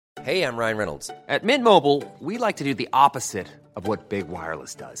Hey, I'm Ryan Reynolds. At Mint Mobile, we like to do the opposite of what Big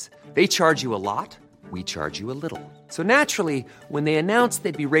Wireless does. They charge you a lot, we charge you a little. So naturally, when they announced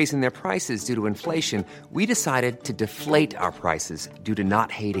they'd be raising their prices due to inflation, we decided to deflate our prices due to not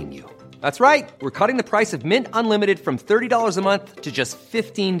hating you. That's right. We're cutting the price of Mint Unlimited from $30 a month to just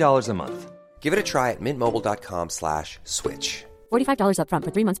 $15 a month. Give it a try at mintmobile.com/switch. $45 up front for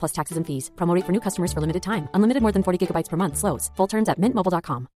 3 months plus taxes and fees. Promo rate for new customers for limited time. Unlimited more than 40 gigabytes per month. Slows full terms at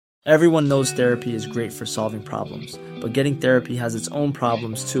mintmobile.com. Everyone knows therapy is great for solving problems, but getting therapy has its own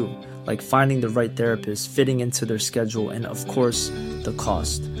problems too, like finding the right therapist, fitting into their schedule, and of course, the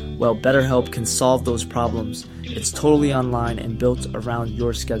cost. Well, BetterHelp can solve those problems. It's totally online and built around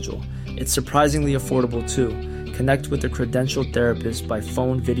your schedule. It's surprisingly affordable too. Connect with a credentialed therapist by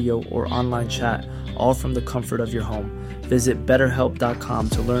phone, video, or online chat, all from the comfort of your home. Visit BetterHelp.com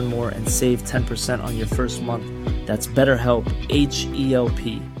to learn more and save 10% on your first month. That's BetterHelp,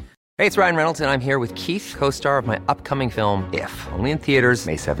 H-E-L-P. Hey, it's Ryan Reynolds, and I'm here with Keith, co-star of my upcoming film, If, only in theaters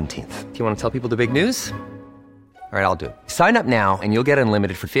May 17th. Do you want to tell people the big news? All right, I'll do it. Sign up now and you'll get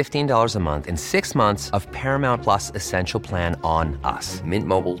unlimited for $15 a month and 6 months of Paramount Plus Essential Plan on us.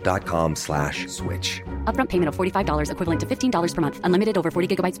 MintMobile.com/switch. Upfront payment of $45 equivalent to $15 per month. Unlimited over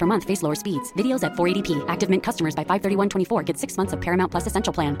 40 gigabytes per month. Face lower speeds. Videos at 480p. Active Mint customers by 531.24 get 6 months of Paramount Plus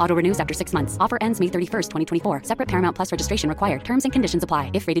Essential Plan. Auto renews after 6 months. Offer ends May 31st, 2024. Separate Paramount Plus registration required. Terms and conditions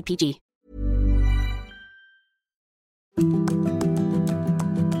apply if rated PG.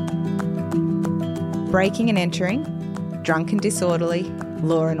 Breaking and entering, drunk and disorderly,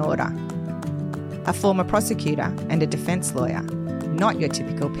 law and order. A former prosecutor and a defence lawyer, not your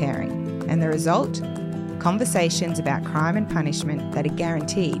typical pairing. And the result? Conversations about crime and punishment that are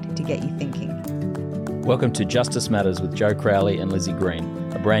guaranteed to get you thinking. Welcome to Justice Matters with Joe Crowley and Lizzie Green,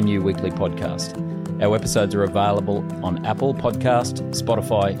 a brand new weekly podcast. Our episodes are available on Apple Podcast,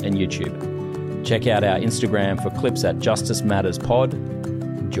 Spotify and YouTube. Check out our Instagram for clips at Justice Matters Pod.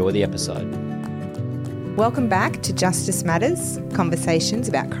 Enjoy the episode. Welcome back to Justice Matters, conversations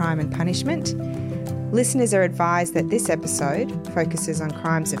about crime and punishment. Listeners are advised that this episode focuses on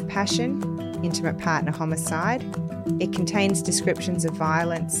crimes of passion, intimate partner homicide. It contains descriptions of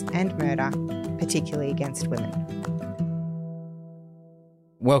violence and murder, particularly against women.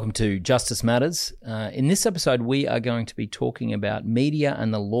 Welcome to Justice Matters. In this episode, we are going to be talking about media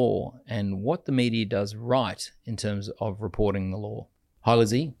and the law and what the media does right in terms of reporting the law. Hi,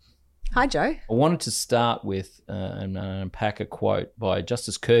 Lizzie. Hi, Joe. I wanted to start with and unpack a quote by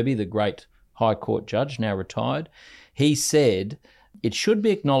Justice Kirby, the great High Court judge, now retired. He said, "It should be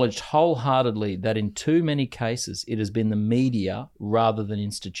acknowledged wholeheartedly that in too many cases it has been the media rather than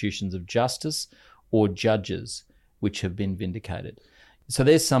institutions of justice or judges which have been vindicated." So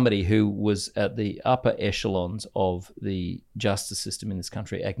there's somebody who was at the upper echelons of the justice system in this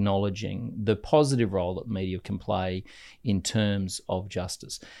country acknowledging the positive role that media can play in terms of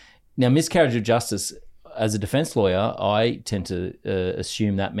justice. Now, miscarriage of justice, as a defence lawyer, I tend to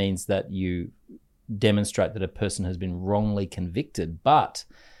assume that means that you demonstrate that a person has been wrongly convicted. But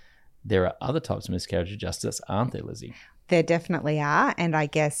there are other types of miscarriage of justice, aren't there, Lizzie? There definitely are. And I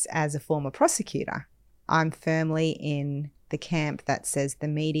guess as a former prosecutor, I'm firmly in the camp that says the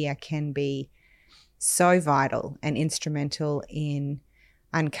media can be so vital and instrumental in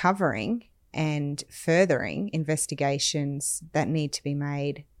uncovering and furthering investigations that need to be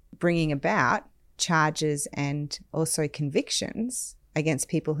made, bringing about charges and also convictions against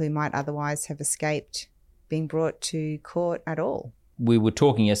people who might otherwise have escaped being brought to court at all. We were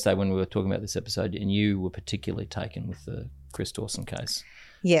talking yesterday when we were talking about this episode, and you were particularly taken with the Chris Dawson case.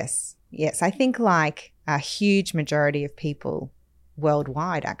 Yes. I think like a huge majority of people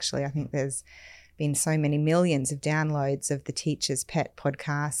worldwide, actually, I think there's been so many millions of downloads of the Teacher's Pet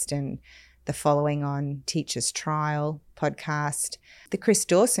podcast and the following on Teacher's Trial podcast. The Chris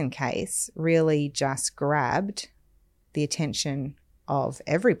Dawson case really just grabbed the attention of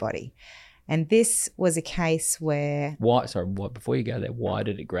everybody. And this was a case where... Before you go there, why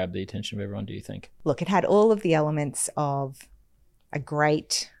did it grab the attention of everyone, do you think? Look, it had all of the elements of a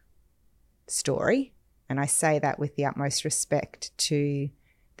great story. And I say that with the utmost respect to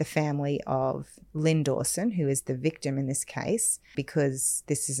the family of Lynn Dawson, who is the victim in this case, because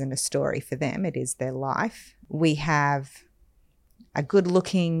this isn't a story for them, it is their life. We have a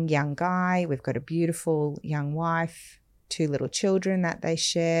good-looking young guy. We've got a beautiful young wife, 2 little children that they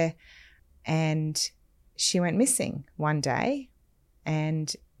share. And she went missing one day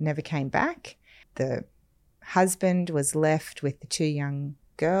and never came back. The husband was left with the 2 young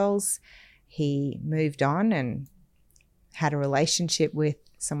girls. He moved on and had a relationship with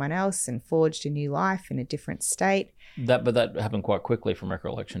someone else and forged a new life in a different state. But that happened quite quickly from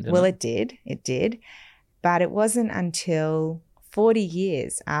recollection, didn't Well, it? it did. But it wasn't until 40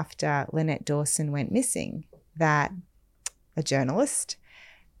 years after Lynette Dawson went missing that a journalist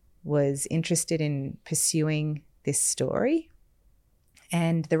was interested in pursuing this story.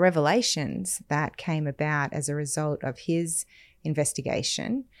 And the revelations that came about as a result of his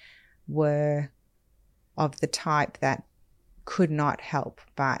investigation were of the type that could not help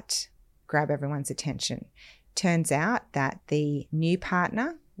but grab everyone's attention. Turns out that the new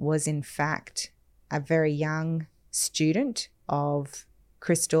partner was in fact a very young student of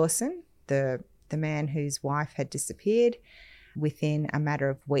Chris Dawson, the man whose wife had disappeared. Within a matter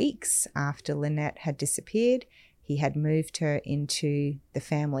of weeks after Lynette had disappeared, he had moved her into the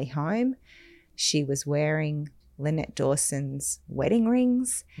family home. She was wearing Lynette Dawson's wedding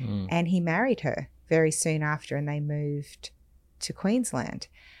rings, and he married her very soon after, and they moved to Queensland.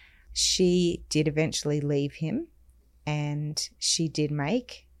 She did eventually leave him, and she did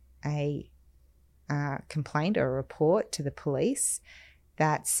make a complaint or a report to the police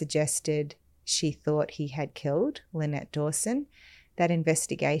that suggested she thought he had killed Lynette Dawson. That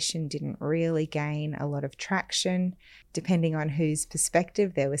investigation didn't really gain a lot of traction. Depending on whose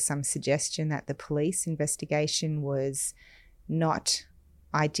perspective, there was some suggestion that the police investigation was not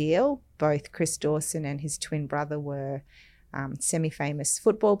ideal. Both Chris Dawson and his twin brother were semi-famous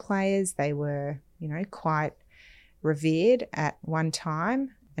football players. They were, quite revered at one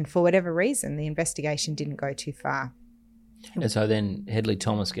time. And for whatever reason, the investigation didn't go too far. And so then Hedley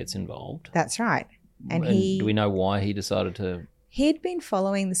Thomas gets involved. That's right. And do we know why he decided to? He'd been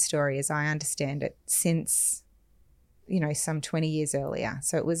following the story, as I understand it, since, some 20 years earlier.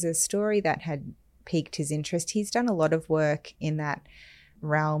 So it was a story that had piqued his interest. He's done a lot of work in that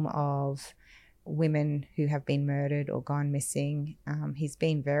realm of women who have been murdered or gone missing. He's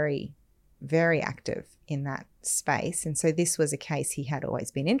been very, very active in that space. And so this was a case he had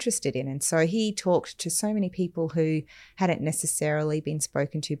always been interested in. And so he talked to so many people who hadn't necessarily been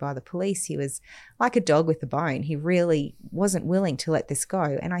spoken to by the police. He was like a dog with a bone. He really wasn't willing to let this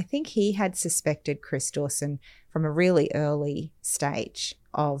go. And I think he had suspected Chris Dawson from a really early stage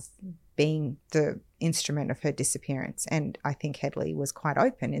of being the instrument of her disappearance. And I think Hedley was quite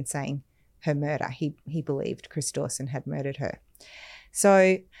open in saying her murder. He believed Chris Dawson had murdered her.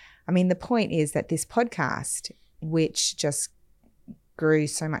 So the point is that this podcast, which just grew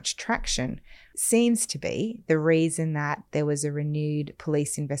so much traction, seems to be the reason that there was a renewed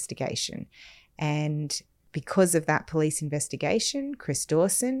police investigation. And because of that police investigation, Chris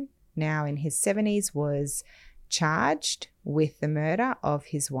Dawson, now in his 70s, was charged with the murder of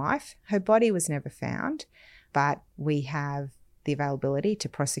his wife. Her body was never found, but we have the availability to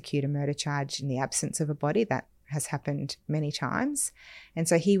prosecute a murder charge in the absence of a body. That has happened many times. And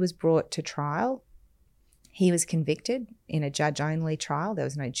so he was brought to trial. He was convicted in a judge-only trial. There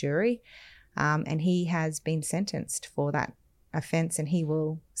was no jury. And he has been sentenced for that offence, and he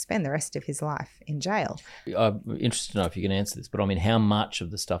will spend the rest of his life in jail. I'm interested to know if you can answer this, but how much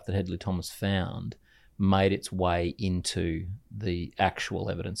of the stuff that Hedley Thomas found made its way into the actual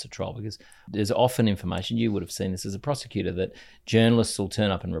evidence at trial? Because there's often information, you would have seen this as a prosecutor, that journalists will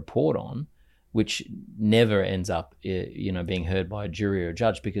turn up and report on, which never ends up, being heard by a jury or a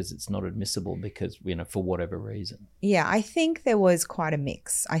judge because it's not admissible because, for whatever reason. Yeah, I think there was quite a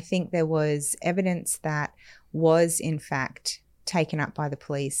mix. I think there was evidence that was, in fact, taken up by the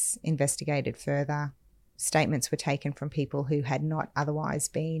police, investigated further. Statements were taken from people who had not otherwise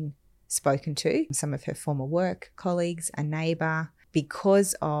been spoken to, some of her former work colleagues, a neighbour.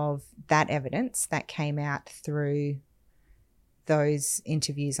 Because of that evidence that came out through those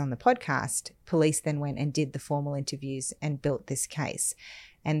interviews on the podcast, police then went and did the formal interviews and built this case.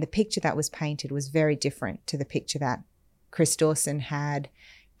 And the picture that was painted was very different to the picture that Chris Dawson had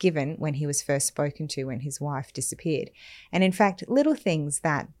given when he was first spoken to when his wife disappeared. And in fact, little things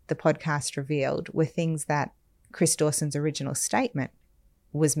that the podcast revealed were things that Chris Dawson's original statement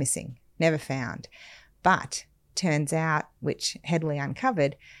was missing, never found. But turns out, which Hedley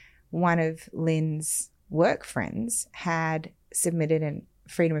uncovered, one of Lynn's work friends had submitted a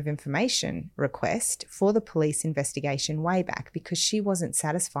Freedom of Information request for the police investigation way back because she wasn't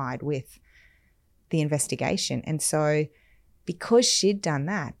satisfied with the investigation. And so because she'd done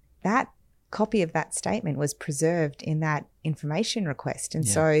that, that copy of that statement was preserved in that information request. And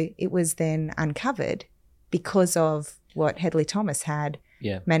so it was then uncovered because of what Hedley Thomas had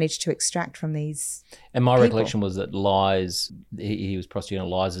managed to extract from these And my people. recollection was that lies, he was prosecuting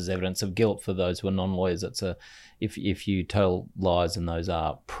lies as evidence of guilt. For those who are non-lawyers, it's if you tell lies and those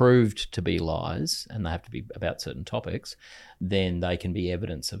are proved to be lies and they have to be about certain topics, then they can be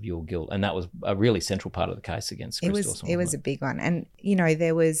evidence of your guilt. And that was a really central part of the case against Chris Dawson. It was a big one. And,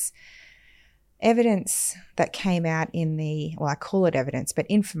 there was evidence that came out I call it evidence, but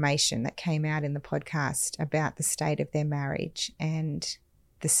information that came out in the podcast about the state of their marriage and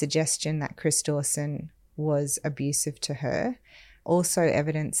the suggestion that Chris Dawson was abusive to her. Also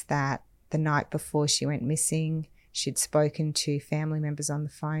evidence that the night before she went missing, she'd spoken to family members on the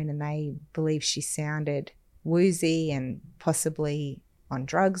phone and they believed she sounded woozy and possibly on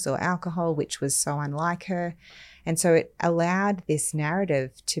drugs or alcohol, which was so unlike her. And so it allowed this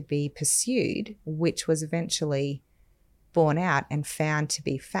narrative to be pursued, which was eventually borne out and found to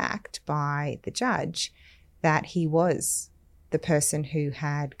be fact by the judge, that he was the person who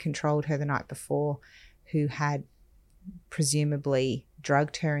had controlled her the night before, who had presumably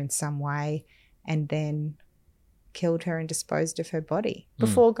drugged her in some way and then killed her and disposed of her body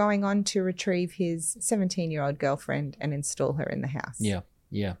before going on to retrieve his 17-year-old girlfriend and install her in the house.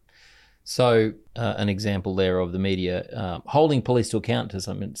 Yeah. So an example there of the media holding police to account to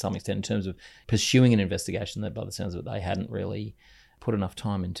some extent in terms of pursuing an investigation that by the sounds of it they hadn't really put enough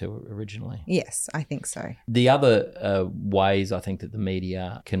time into originally. Yes, I think so. The other ways I think that the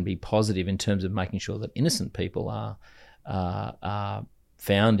media can be positive in terms of making sure that innocent people are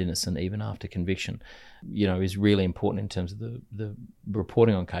found innocent even after conviction, is really important in terms of the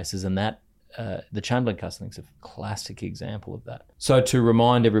reporting on cases, and that the Chamberlain case, I think, is a classic example of that. So to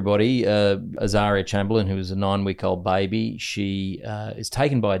remind everybody, Azaria Chamberlain, who was a 9-week-old baby, she is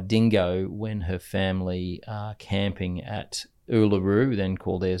taken by a dingo when her family are camping at Uluru, then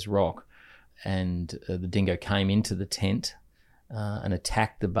called Ayers Rock, and the dingo came into the tent and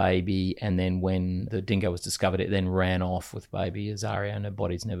attacked the baby, and then when the dingo was discovered, it then ran off with baby Azaria, and her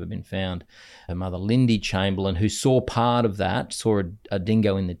body's never been found. Her mother, Lindy Chamberlain, who saw part of that, saw a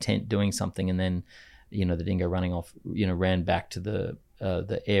dingo in the tent doing something, and then, the dingo running off, ran back to the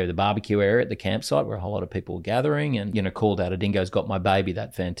area, the barbecue area at the campsite where a whole lot of people were gathering, and called out, "A dingo's got my baby,"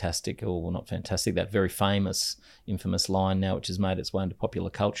 that fantastic, or well, not fantastic, that very famous, infamous line now, which has made its way into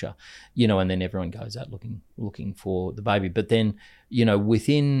popular culture, and then everyone goes out looking for the baby. But then,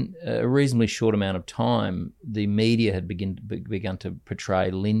 within a reasonably short amount of time, the media had begun to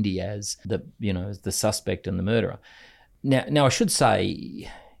portray Lindy as as the suspect and the murderer. Now I should say,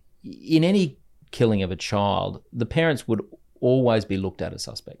 in any killing of a child, the parents would always be looked at as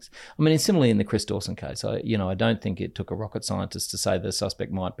suspects. I mean, similarly in the Chris Dawson case, I don't think it took a rocket scientist to say the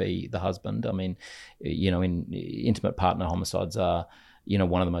suspect might be the husband. I mean, in intimate partner homicides are,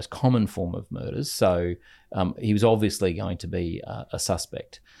 one of the most common form of murders. So he was obviously going to be a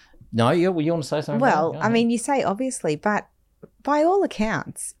suspect. No, you want to say something? Well, I mean, you say obviously, but by all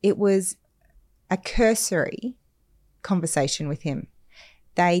accounts, it was a cursory conversation with him.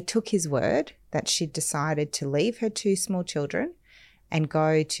 They took his word that she'd decided to leave her 2 small children and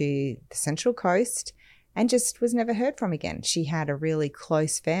go to the Central Coast and just was never heard from again. She had a really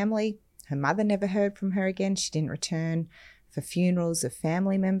close family. Her mother never heard from her again. She didn't return for funerals of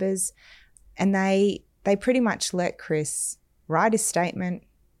family members. And they pretty much let Chris write his statement,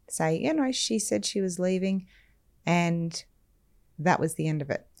 say, she said she was leaving, and that was the end of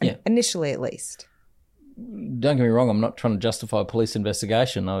it. Yeah. Initially, at least. Don't get me wrong, I'm not trying to justify a police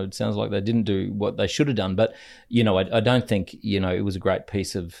investigation. It sounds like they didn't do what they should have done. But, I don't think, it was a great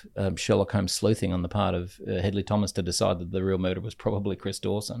piece of Sherlock Holmes sleuthing on the part of Hedley Thomas to decide that the real murder was probably Chris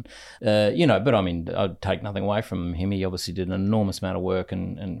Dawson. But I mean, I'd take nothing away from him. He obviously did an enormous amount of work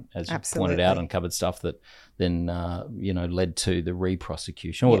and as you pointed out, uncovered stuff that then, led to the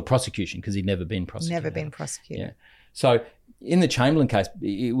re-prosecution or the prosecution, because he'd never been prosecuted. Never been prosecuted. Yeah. So in the Chamberlain case,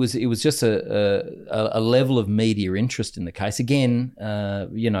 it was just a level of media interest in the case. Again,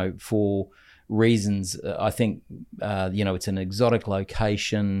 for reasons, I think, it's an exotic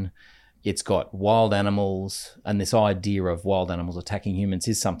location. It's got wild animals, and this idea of wild animals attacking humans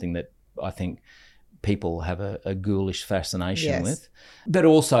is something that I think people have a ghoulish fascination with. But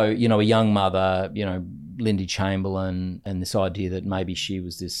also, a young mother, Lindy Chamberlain, and this idea that maybe she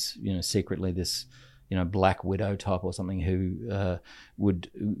was this, secretly this, black widow type or something who would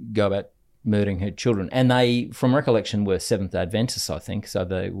go about murdering her children. And they, from recollection, were Seventh-day Adventists, I think. So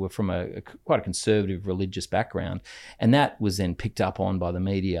they were from quite a conservative religious background. And that was then picked up on by the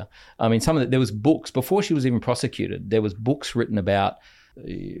media. I mean, there was books, before she was even prosecuted, there was books written about,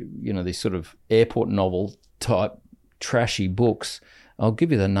 these sort of airport novel type trashy books. I'll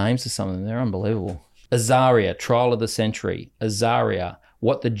give you the names of some of them. They're unbelievable. Azaria, Trial of the Century. Azaria,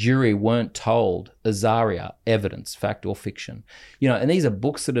 what the jury weren't told, Azaria, evidence, fact or fiction. And these are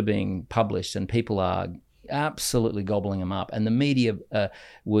books that are being published and people are absolutely gobbling them up. And the media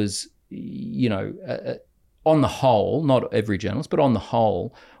was, on the whole, not every journalist, but on the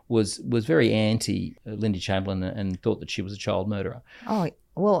whole, was very anti Lindy Chamberlain and thought that she was a child murderer. Oh,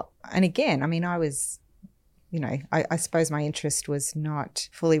 well, and again, I mean, I was, I suppose my interest was not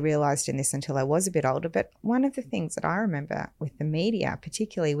fully realised in this until I was a bit older. But one of the things that I remember with the media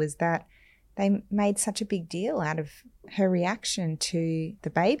particularly was that they made such a big deal out of her reaction to the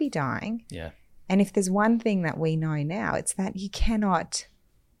baby dying. Yeah. And if there's one thing that we know now, it's that you cannot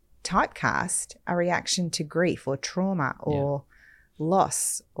typecast a reaction to grief or trauma or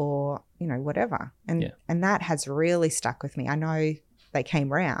loss or, whatever. And that has really stuck with me. I know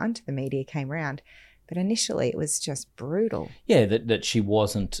the media came round, but initially it was just brutal. Yeah, that she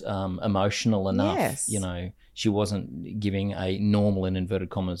wasn't emotional enough. Yes. She wasn't giving a normal, in inverted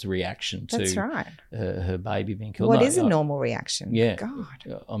commas, reaction to That's right. her baby being killed. What is a normal reaction? Yeah.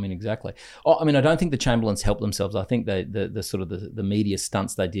 God. I mean, exactly. I don't think the Chamberlains helped themselves. I think the sort of the media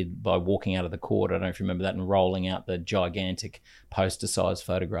stunts they did by walking out of the court, I don't know if you remember that, and rolling out the gigantic poster-sized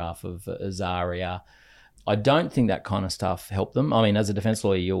photograph of Azaria. I don't think that kind of stuff helped them. I mean, as a defence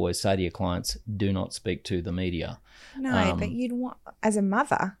lawyer, you always say to your clients, do not speak to the media. No, but you'd want, as a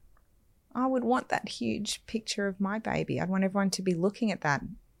mother, I would want that huge picture of my baby. I'd want everyone to be looking at that.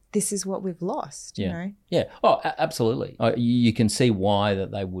 This is what we've lost, you know? Yeah. Oh, absolutely. You can see why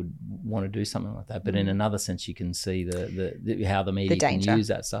that they would want to do something like that. But in another sense, you can see the how the media can use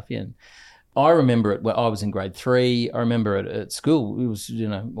that stuff. Yeah. I remember it when I was in grade 3. I remember it at school. It was,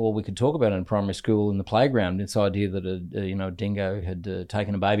 all we could talk about in primary school in the playground, this idea that a dingo had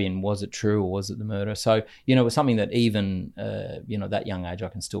taken a baby, and was it true or was it the murder? So, it was something that even, that young age, I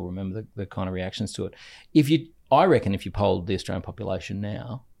can still remember the kind of reactions to it. I reckon if you polled the Australian population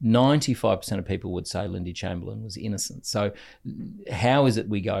now, 95% of people would say Lindy Chamberlain was innocent. So how is it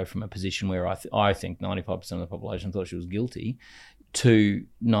we go from a position where I think 95% of the population thought she was guilty to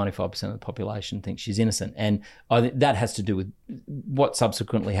 95% of the population thinks she's innocent? And I think that has to do with what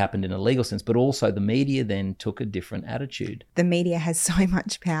subsequently happened in a legal sense, but also the media then took a different attitude. The media has so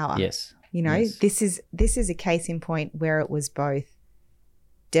much power. Yes. Yes. This is a case in point where it was both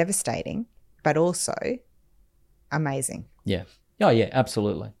devastating but also amazing. Yeah. Oh, yeah,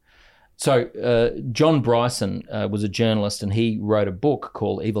 absolutely. So John Bryson was a journalist, and he wrote a book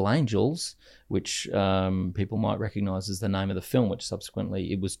called Evil Angels, which people might recognise as the name of the film, which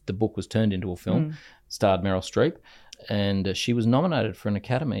subsequently the book was turned into a film, starred Meryl Streep, and she was nominated for an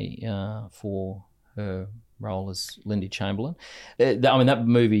Academy for her role as Lindy Chamberlain. That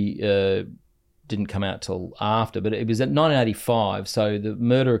movie didn't come out till after, but it was at 1985. So the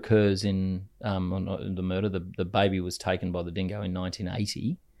murder occurs the baby was taken by the dingo in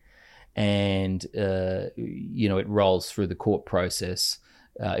 1980. And, it rolls through the court process.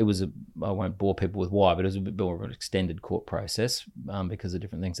 I won't bore people with why, but it was a bit more of an extended court process because of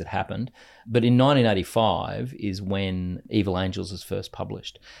different things that happened. But in 1985 is when Evil Angels was first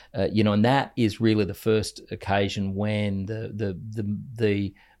published. And that is really the first occasion when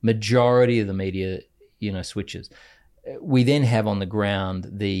the majority of the media, switches. We then have on the ground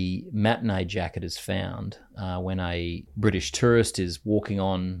the matinee jacket is found when a British tourist is walking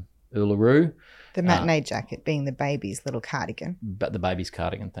on Uluru. The matinee jacket being the baby's little cardigan. But the baby's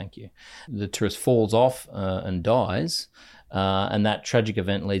cardigan, thank you. The tourist falls off and dies, and that tragic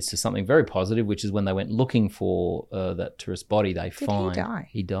event leads to something very positive, which is when they went looking for that tourist's body, Did he die?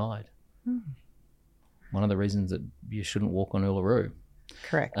 He died. One of the reasons that you shouldn't walk on Uluru.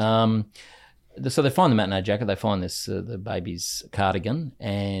 Correct. So they find the matinee jacket, they find this the baby's cardigan,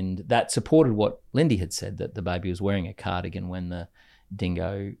 and that supported what Lindy had said, that the baby was wearing a cardigan when the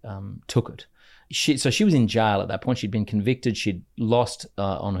dingo took it. So she was in jail at that point. She'd been convicted. She'd lost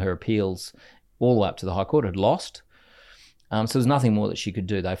on her appeals all the way up to the High Court, had lost. So there's nothing more that she could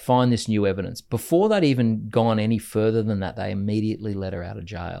do. They find this new evidence. Before they'd even gone any further than that, they immediately let her out of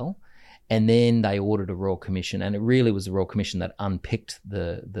jail. And then they ordered a Royal Commission, and it really was the Royal Commission that unpicked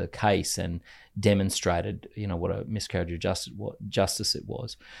the case and demonstrated, what a miscarriage of justice it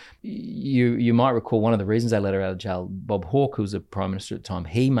was. You might recall one of the reasons they let her out of jail, Bob Hawke, who was the Prime Minister at the time,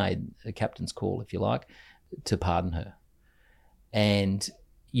 he made a captain's call, if you like, to pardon her. And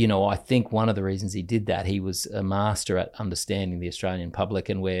I think one of the reasons he did that, he was a master at understanding the Australian public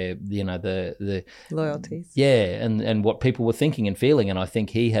and where, the loyalties. Yeah, and what people were thinking and feeling. And I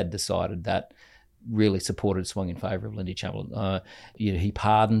think he had decided that really swung in favour of Lindy Chamberlain. He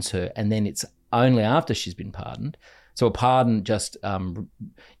pardons her, and then it's only after she's been pardoned So a pardon just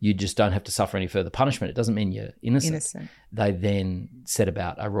you just don't have to suffer any further punishment. It doesn't mean you're innocent. They then set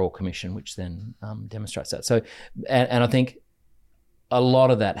about a royal commission, which then demonstrates that. So, and I think a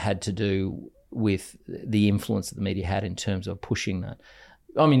lot of that had to do with the influence that the media had in terms of pushing that.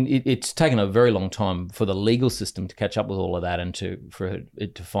 I mean, it's taken a very long time for the legal system to catch up with all of that, and for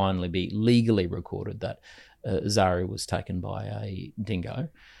it to finally be legally recorded that Zari was taken by a dingo.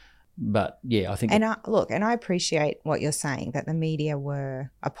 But yeah, I think. And I appreciate what you're saying, that the media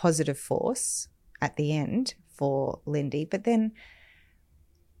were a positive force at the end for Lindy. But then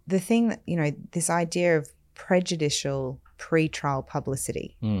the thing that, this idea of prejudicial pre-trial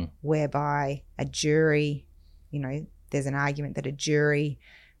publicity, whereby a jury, there's an argument that a jury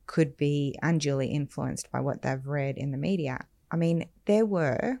could be unduly influenced by what they've read in the media. I mean,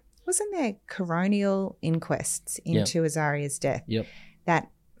 wasn't there coronial inquests into Azaria's death that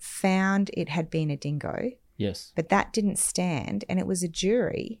found it had been a dingo? Yes. But that didn't stand, and it was a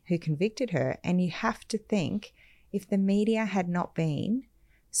jury who convicted her. And you have to think, if the media had not been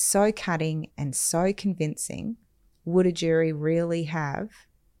so cutting and so convincing, would a jury really have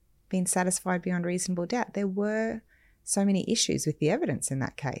been satisfied beyond reasonable doubt? There were so many issues with the evidence in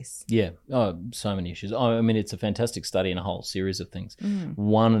that case. Yeah, so many issues. I mean, it's a fantastic study in a whole series of things.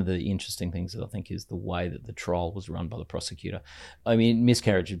 One of the interesting things that I think is the way that the trial was run by the prosecutor. I mean,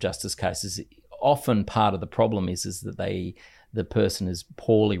 miscarriage of justice cases, often part of the problem is that the person is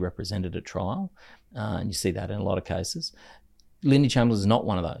poorly represented at trial, and you see that in a lot of cases. Lindy Chamberlain is not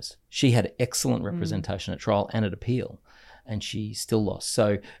one of those. She had excellent representation at trial and at appeal, and she still lost.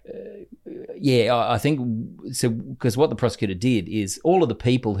 So, I think so, because what the prosecutor did is all of the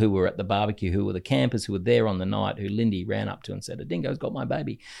people who were at the barbecue, who were the campers who were there on the night, who Lindy ran up to and said, "A dingo's got my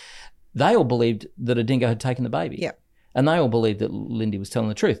baby," they all believed that a dingo had taken the baby. Yep. And they all believed that Lindy was telling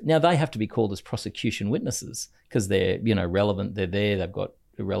the truth. Now, they have to be called as prosecution witnesses because they're, relevant. They're there. They've got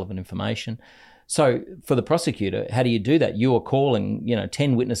relevant information. So for the prosecutor, how do you do that? You are calling,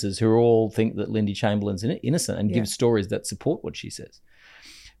 10 witnesses who all think that Lindy Chamberlain's innocent and give stories that support what she says.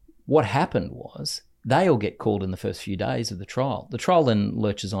 What happened was they all get called in the first few days of the trial. The trial then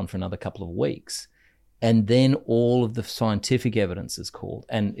lurches on for another couple of weeks. And then all of the scientific evidence is called.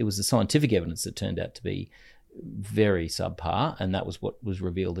 And it was the scientific evidence that turned out to be very subpar, and that was what was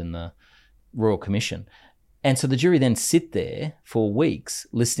revealed in the Royal Commission. And so the jury then sit there for weeks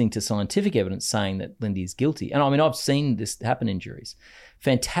listening to scientific evidence saying that Lindy's guilty. And I mean, I've seen this happen in juries.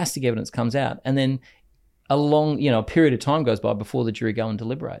 Fantastic evidence comes out, and then a period of time goes by before the jury go and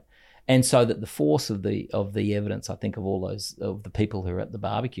deliberate. And so that the force of the evidence, I think, of all those of the people who were at the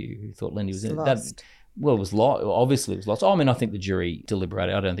barbecue who thought Lindy was in it, well, it was lost. Obviously, it was lost. I mean, I think the jury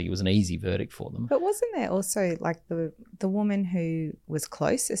deliberated. I don't think it was an easy verdict for them. But wasn't there also like the woman who was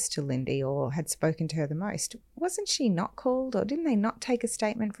closest to Lindy or had spoken to her the most? Wasn't she not called, or didn't they not take a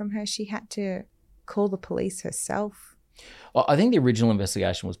statement from her? She had to call the police herself. I think the original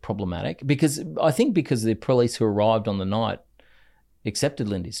investigation was problematic because the police who arrived on the night accepted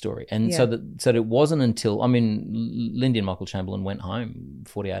Lindy's story. And so it wasn't until, Lindy and Michael Chamberlain went home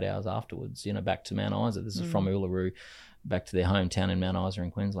 48 hours afterwards, back to Mount Isa. This is from Uluru, back to their hometown in Mount Isa in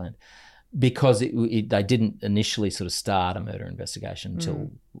Queensland, because they didn't initially sort of start a murder investigation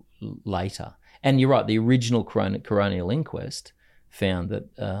until later. And you're right, the original coronial inquest found that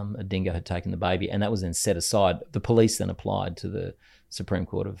a dingo had taken the baby, and that was then set aside. The police then applied to the Supreme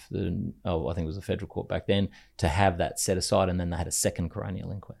Court of I think it was the federal court back then, to have that set aside, and then they had a second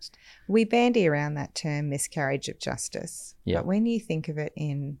coronial inquest. We bandy around that term miscarriage of justice, but when you think of it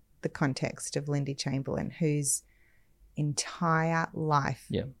in the context of Lindy Chamberlain, whose entire life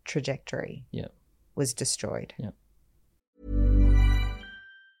trajectory was destroyed. Yeah.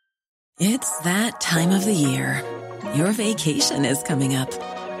 It's that time of the year. Your vacation is coming up.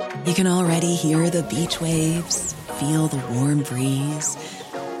 You can already hear the beach waves, feel the warm breeze,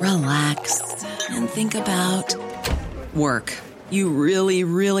 relax, and think about work. You really,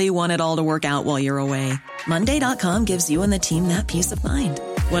 really want it all to work out while you're away. Monday.com gives you and the team that peace of mind.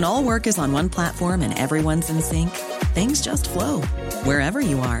 When all work is on one platform and everyone's in sync, things just flow. Wherever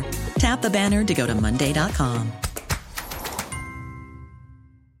you are, tap the banner to go to Monday.com.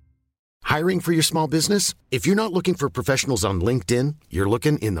 Hiring for your small business? If you're not looking for professionals on LinkedIn, you're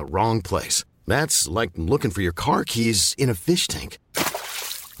looking in the wrong place. That's like looking for your car keys in a fish tank.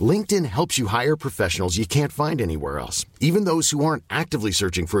 LinkedIn helps you hire professionals you can't find anywhere else, even those who aren't actively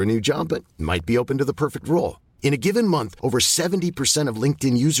searching for a new job but might be open to the perfect role. In a given month, over 70% of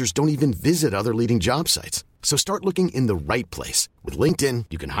LinkedIn users don't even visit other leading job sites. So start looking in the right place. With LinkedIn,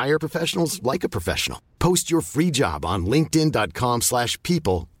 you can hire professionals like a professional. Post your free job on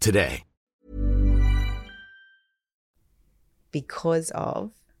linkedin.com/people today. because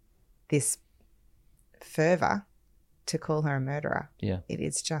of this fervour to call her a murderer. Yeah. It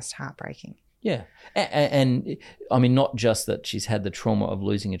is just heartbreaking. Yeah. And I mean, not just that she's had the trauma of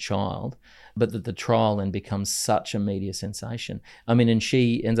losing a child, but that the trial then becomes such a media sensation. I mean, and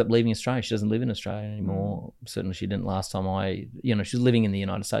she ends up leaving Australia. She doesn't live in Australia anymore. Certainly she didn't last time she's living in the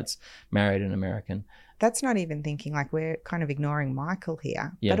United States, married an American. That's not even thinking, like, we're kind of ignoring Michael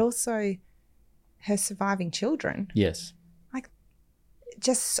here, Yeah. but also her surviving children. Yes. Like,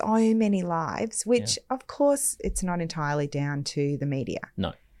 just so many lives, which of course it's not entirely down to the media.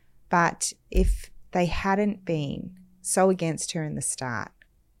 No. But if they hadn't been so against her in the start,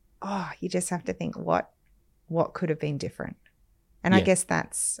 you just have to think what could have been different. And I guess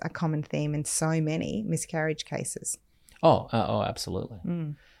that's a common theme in so many miscarriage cases. Oh, absolutely.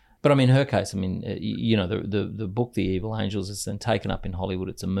 But I mean, her case, I mean, the book, The Evil Angels, is then taken up in Hollywood.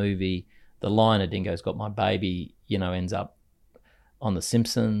 It's a movie. The line of Dingo's got my baby, ends up on The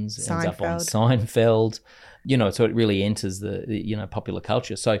Simpsons, ends up on Seinfeld, so it really enters the popular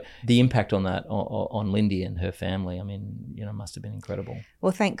culture. So the impact on that, on Lindy and her family, I mean, must have been incredible.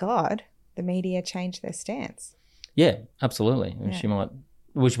 Well, thank God the media changed their stance. Yeah, absolutely. Yeah. She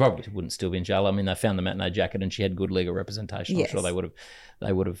probably wouldn't still be in jail. I mean, they found the matinee jacket and she had good legal representation. I'm sure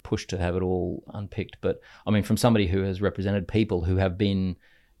they would have pushed to have it all unpicked. But I mean, from somebody who has represented people who have been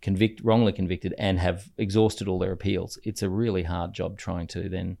wrongly convicted and have exhausted all their appeals, it's a really hard job trying to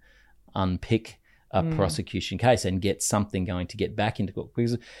then unpick a prosecution case and get something going to get back into court.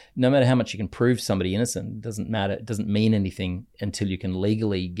 Because no matter how much you can prove somebody innocent, it doesn't matter. It doesn't mean anything until you can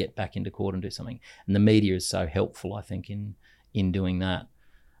legally get back into court and do something. And the media is so helpful, I think, in doing that.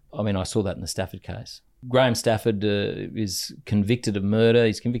 I mean, I saw that in the Stafford case. Graham Stafford is convicted of murder.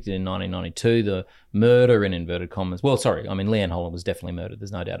 He's convicted in 1992. The murder, in inverted commas. Well, sorry, I mean, Leanne Holland was definitely murdered.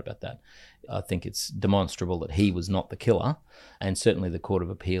 There's no doubt about that. I think it's demonstrable that he was not the killer, and certainly the Court of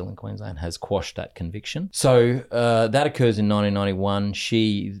Appeal in Queensland has quashed that conviction. So that occurs in 1991.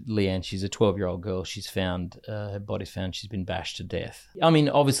 Leanne, she's a 12-year-old girl. Her body's found. She's been bashed to death. I mean,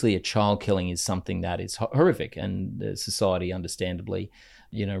 obviously, a child killing is something that is horrific, and society, understandably,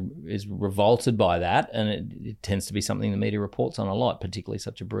 is revolted by that, and it tends to be something the media reports on a lot, particularly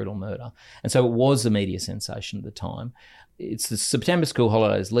such a brutal murder. And so it was a media sensation at the time. It's the September school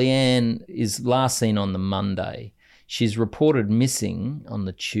holidays. Leanne is last seen on the Monday. She's reported missing on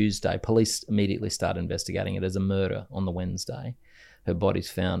the Tuesday. Police immediately start investigating it as a murder on the Wednesday. Her body's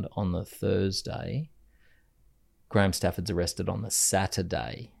found on the Thursday. Graham Stafford's arrested on the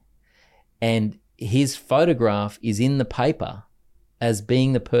Saturday. And his photograph is in the paper as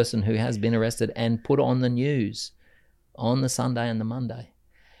being the person who has been arrested and put on the news on the Sunday and the Monday.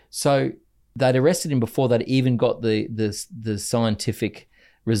 So they'd arrested him before they'd even got the scientific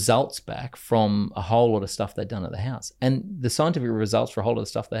results back from a whole lot of stuff they'd done at the house. And the scientific results for a whole lot of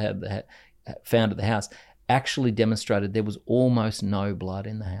stuff they had found at the house actually demonstrated there was almost no blood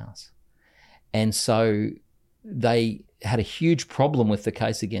in the house. And so they had a huge problem with the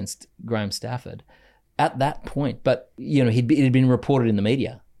case against Graham Stafford at that point. But, it had been reported in the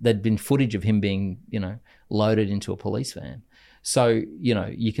media. There'd been footage of him being, loaded into a police van. So,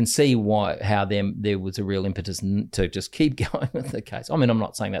 you can see how there was a real impetus to just keep going with the case. I mean, I'm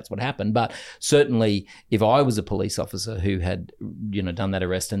not saying that's what happened, but certainly if I was a police officer who had, done that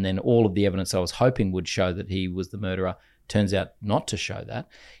arrest, and then all of the evidence I was hoping would show that he was the murderer turns out not to show that,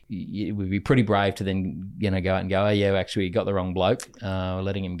 it would be pretty brave to then, go out and go, oh yeah, actually you got the wrong bloke, we're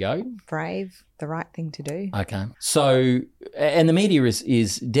letting him go. Brave, the right thing to do. Okay. So, and the media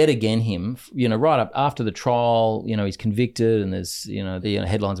is dead again him, right up after the trial, he's convicted and there's, the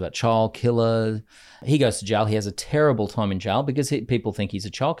headlines about child killer. He goes to jail. He has a terrible time in jail because people think he's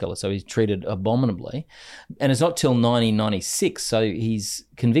a child killer, so he's treated abominably. And it's not till 1996, so he's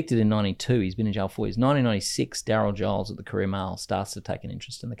convicted in 92. He's been in jail 4 years. 1996, Darryl Giles at the Courier Mail starts to take an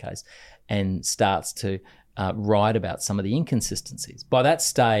interest in the case and starts to write about some of the inconsistencies. By that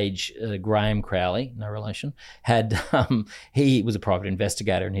stage, Graham Crowley, no relation, he was a private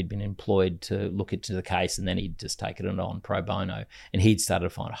investigator and he'd been employed to look into the case, and then he'd just taken it on pro bono, and he'd started to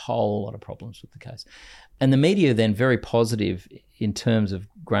find a whole lot of problems with the case. And the media then very positive in terms of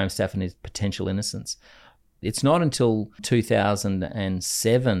Graham Stafford and his potential innocence. It's not until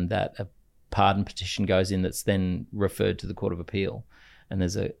 2007 that a pardon petition goes in that's then referred to the Court of Appeal. And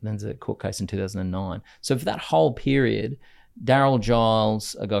there's a court case in 2009. So for that whole period, Darryl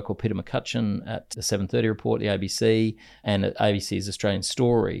Giles, a guy called Peter McCutcheon at the 7:30 Report, the ABC, and at ABC's Australian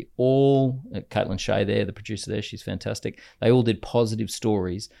Story, all, Caitlin Shea there, the producer there, she's fantastic, they all did positive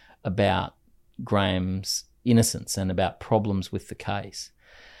stories about Graham's innocence and about problems with the case.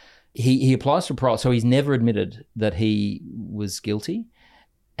 He applies for parole, so he's never admitted that he was guilty,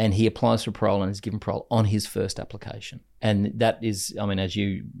 and he applies for parole and is given parole on his first application. And that is, I mean, as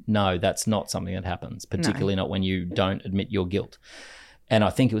you know, that's not something that happens, particularly not when you don't admit your guilt. And I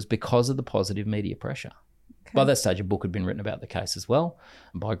think it was because of the positive media pressure. Okay. By that stage, a book had been written about the case as well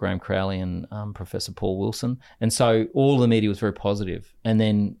by Graham Crowley and Professor Paul Wilson. And so all the media was very positive. And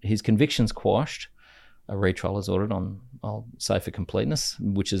then his conviction's quashed. A retrial is ordered on, I'll say for completeness,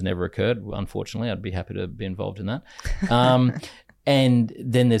 which has never occurred. Unfortunately, I'd be happy to be involved in that. And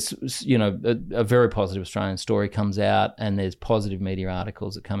then there's, you know, a very positive Australian story comes out, and there's positive media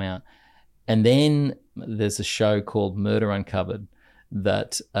articles that come out. And then there's a show called Murder Uncovered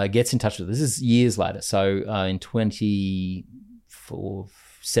that gets in touch with, this is years later. So in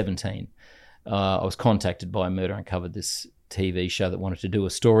 2017, I was contacted by Murder Uncovered, this TV show that wanted to do a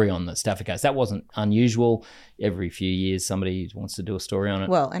story on the Stafford case. That wasn't unusual. Every few years somebody wants to do a story on it.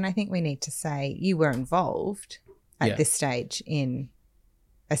 Well, and I think we need to say you were involved at this stage in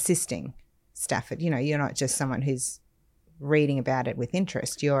assisting Stafford. You know, you're not just someone who's reading about it with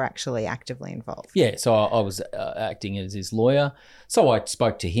interest. You're actually actively involved. Yeah, so I was acting as his lawyer. So I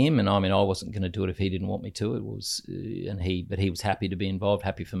spoke to him, and I mean, I wasn't going to do it if he didn't want me to. It was, but he was happy to be involved,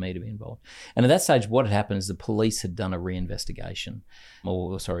 happy for me to be involved. And at that stage, what had happened is the police had done a reinvestigation,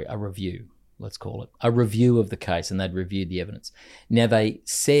 a review. Let's call it a review of the case, and they'd reviewed the evidence. Now, they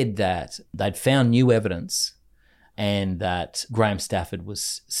said that they'd found new evidence and that Graham Stafford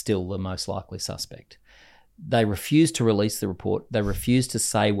was still the most likely suspect. They refused to release the report. They refused to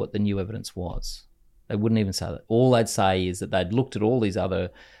say what the new evidence was. They wouldn't even say that. All they'd say is that they'd looked at all these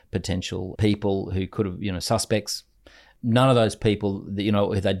other potential people who could have, you know, suspects. None of those people, you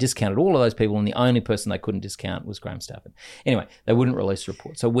know, they discounted all of those people, and the only person they couldn't discount was Graham Stafford. Anyway, they wouldn't release the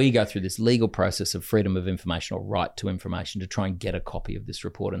report. So we go through this legal process of freedom of information or right to information to try and get a copy of this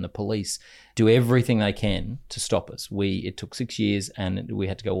report, and the police do everything they can to stop us. It took 6 years, and we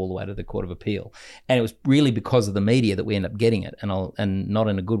had to go all the way to the Court of Appeal. And it was really because of the media that we ended up getting it, and not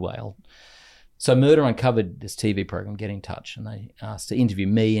in a good way. So Murder Uncovered, this TV program, get in touch, and they asked to interview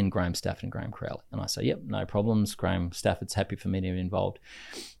me and Graham Stafford and Graham Crowley. And I say, yep, no problems. Graham Stafford's happy for me to be involved.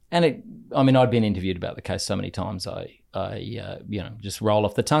 And I'd been interviewed about the case so many times, I just roll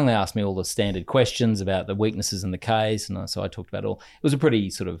off the tongue. They asked me all the standard questions about the weaknesses in the case, and so I talked about it all. It was a pretty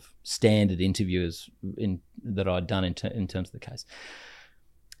sort of standard interview that I'd done in terms of the case.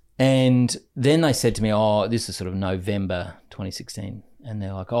 And then they said to me, this is sort of November 2016. And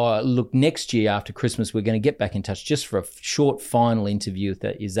they're like, look, next year after Christmas, we're going to get back in touch just for a short final interview.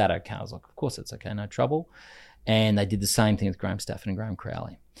 Is that okay? I was like, of course it's okay, no trouble. And they did the same thing with Graham Stafford and Graham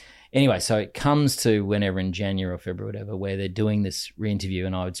Crowley. Anyway, so it comes to whenever in January or February, whatever, where they're doing this re-interview,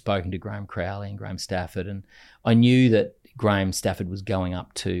 and I had spoken to Graham Crowley and Graham Stafford, and I knew that Graham Stafford was going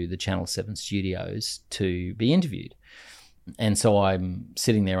up to the Channel 7 studios to be interviewed. And so I'm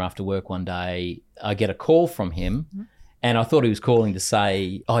sitting there after work one day. I get a call from him. Mm-hmm. And I thought he was calling to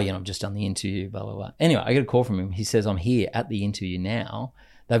say, I've just done the interview, blah, blah, blah. Anyway, I get a call from him. He says, I'm here at the interview now.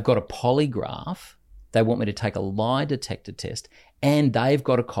 They've got a polygraph. They want me to take a lie detector test, and they've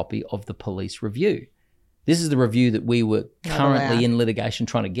got a copy of the police review. This is the review that we were currently in litigation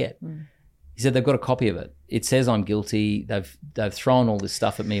trying to get. Mm. He said they've got a copy of it. It says I'm guilty. They've thrown all this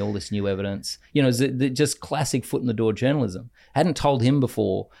stuff at me, all this new evidence. You know, just classic foot in the door journalism. I hadn't told him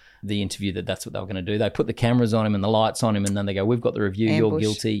before the interview that's what they were going to do. They put the cameras on him and the lights on him, and then they go, we've got the review, Ambush. You're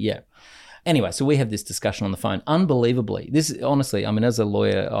guilty. Yeah. Anyway, so we have this discussion on the phone. Unbelievably, this honestly, as a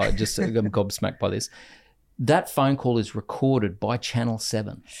lawyer, I'm gobsmacked by this. That phone call is recorded by Channel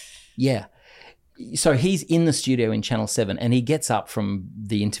 7. Yeah. So he's in the studio in Channel 7, and he gets up from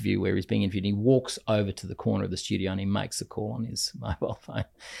the interview where he's being interviewed, and he walks over to the corner of the studio and he makes a call on his mobile phone.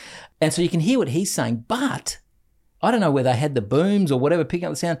 And so you can hear what he's saying, but I don't know where they had the booms or whatever picking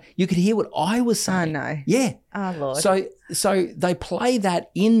up the sound. You could hear what I was saying. Oh, no. Yeah. Oh, Lord. So they play that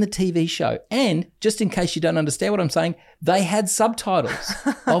in the TV show. And just in case you don't understand what I'm saying, they had subtitles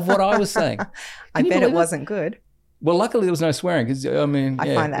of what I was saying. I bet it wasn't good. Well, luckily there was no swearing because, I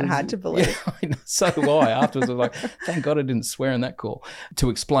find that hard to believe. Yeah, so do I. Afterwards, I was like, thank God I didn't swear in that call. To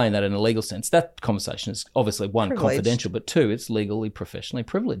explain that in a legal sense, that conversation is obviously, one, privileged. Confidential, but two, it's legally, professionally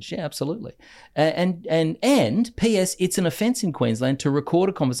privileged. Yeah, absolutely. And P.S., it's an offence in Queensland to record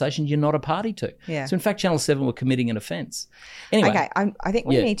a conversation you're not a party to. Yeah. So, in fact, Channel 7 were committing an offence. Anyway. Okay, I think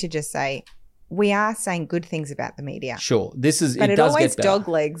we need to just say, we are saying good things about the media. Sure. But it always dog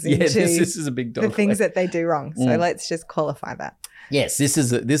legs into this is a big dog the things that they do wrong. So let's just qualify that. Yes, this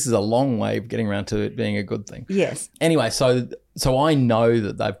is a long way of getting around to it being a good thing. Yes. Anyway, so I know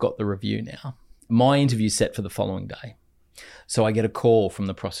that they've got the review now. My interview's set for the following day. So I get a call from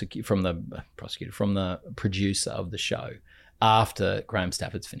the producer of the show after Graham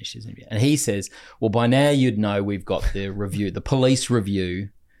Stafford's finished his interview. And he says, well, by now you'd know we've got the review, the police review.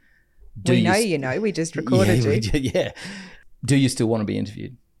 We just recorded you. Yeah. Do you still want to be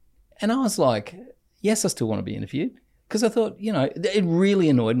interviewed? And I was like, yes, I still want to be interviewed. Because I thought, it really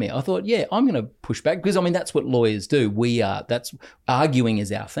annoyed me. I thought, yeah, I'm going to push back. Because, that's what lawyers do. That's arguing is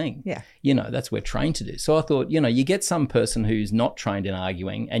our thing. Yeah. That's what we're trained to do. So I thought, you get some person who's not trained in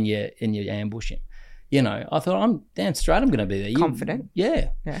arguing and you ambush him. I thought, I'm damn straight I'm going to be there. Confident.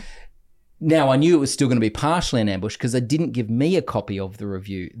 Yeah. Yeah. Now, I knew it was still going to be partially an ambush because they didn't give me a copy of the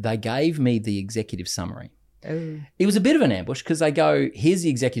review. They gave me the executive summary. Oh. It was a bit of an ambush because they go, here's the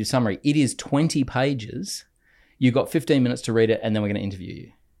executive summary. It is 20 pages. You've got 15 minutes to read it and then we're going to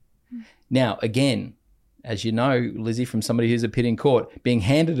interview you. Now, again, as you know, Lizzie, from somebody who's appeared in court, being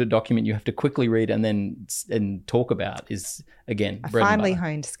handed a document you have to quickly read and talk about is, again, a finely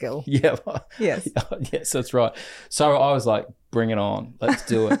honed skill. Yeah. Yes. Yes, that's right. So I was like, bring it on. Let's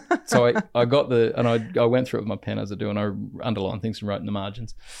do it. So I got I went through it with my pen as I do, and I underlined things and wrote in the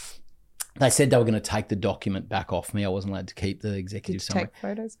margins. They said they were going to take the document back off me. I wasn't allowed to keep the executive summary. Did you take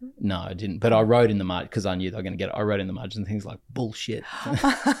photos of it? No, I didn't. But I wrote in the margin because I knew they were going to get it. I wrote in the margins things like bullshit.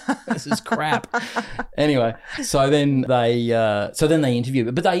 This is crap. Anyway, so then they interview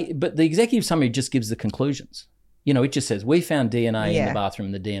me. But the executive summary just gives the conclusions. It just says we found DNA in the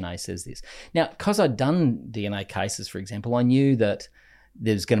bathroom. The DNA says this. Now, because I'd done DNA cases, for example, I knew that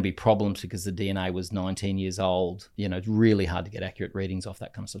there's going to be problems because the DNA was 19 years old. It's really hard to get accurate readings off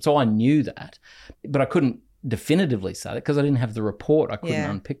that kind of stuff. So I knew that, but I couldn't definitively say that because I didn't have the report. I couldn't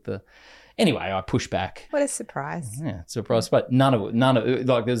unpick the... Anyway, I pushed back. What a surprise. Yeah, surprise. But none of it,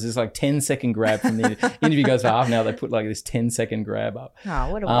 like there's this 10-second grab from the interview goes for half an hour. They put this 10-second grab up.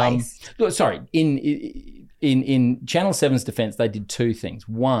 Oh, what a waste. Sorry, in Channel 7's defence, they did two things.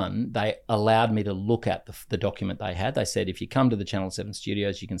 One, they allowed me to look at the document they had. They said, if you come to the Channel 7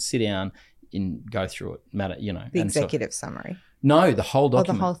 studios, you can sit down and go through it. The executive summary. No, the whole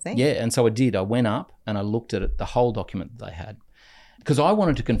document. Oh, the whole thing? Yeah, and so I did. I went up and I looked at it, the whole document that they had. Because I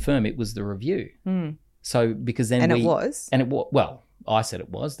wanted to confirm it was the review. Mm. So because then it was? And it was, well, I said it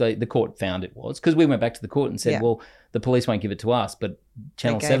was. The court found it was. Because we went back to the court and said, well, the police won't give it to us, but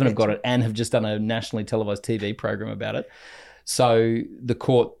Channel 7 have got it and have just done a nationally televised TV program about it. So the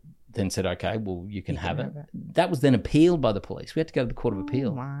court then said, okay, well, you can have it. That was then appealed by the police. We had to go to the Court of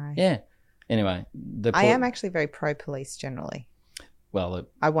Appeal. My. Yeah. Anyway. I am actually very pro-police generally. Well,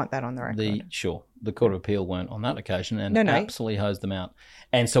 I want that on the record. The Court of Appeal weren't on that occasion and absolutely hosed them out.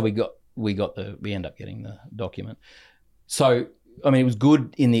 And so we end up getting the document. So, it was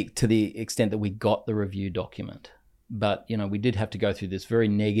good to the extent that we got the review document. But, we did have to go through this very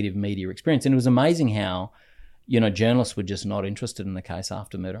negative media experience. And it was amazing how, journalists were just not interested in the case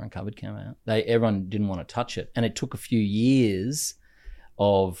after Murder Uncovered came out. Everyone didn't want to touch it. And it took a few years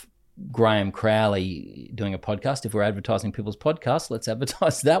of Graham Crowley doing a podcast. If we're advertising people's podcasts, let's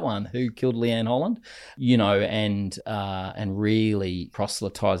advertise that one. Who Killed Leanne Holland? And really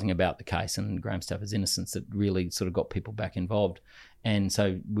proselytizing about the case and Graham Stafford's innocence that really sort of got people back involved. And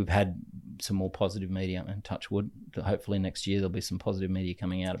so we've had some more positive media, and touch wood, hopefully next year there'll be some positive media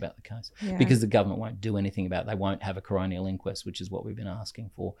coming out about the case because the government won't do anything about it. They won't have a coronial inquest, which is what we've been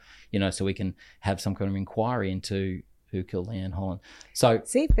asking for, so we can have some kind of inquiry into who killed Leanne Holland. So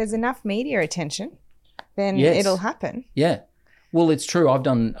see, if there's enough media attention, then it'll happen. Yeah. Well, it's true. I've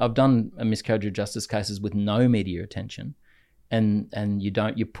done a miscarriage of justice cases with no media attention, and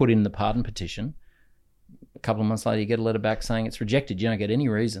you put in the pardon petition. A couple of months later, you get a letter back saying it's rejected. You don't get any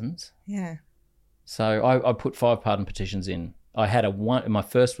reasons. Yeah. So I put 5 pardon petitions in. I had my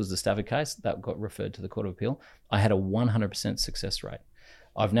first was the Stafford case that got referred to the Court of Appeal. I had a 100% success rate.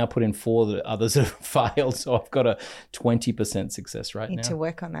 I've now put in 4 that others have failed, so I've got a 20% success rate now. Need to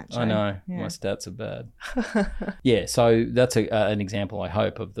work on that, Joe. I know. Yeah. My stats are bad. Yeah, so that's an example, I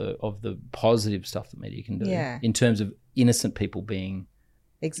hope, of the positive stuff that media can do in terms of innocent people being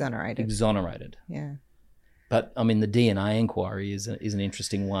exonerated. Yeah. But, the DNA inquiry is an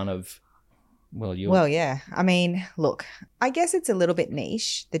interesting one of... Well, yeah. Look, I guess it's a little bit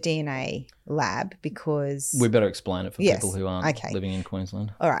niche, the DNA lab, because... We better explain it for people who aren't living in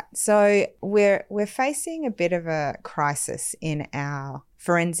Queensland. All right. So we're facing a bit of a crisis in our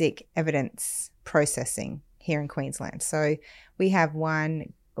forensic evidence processing here in Queensland. So we had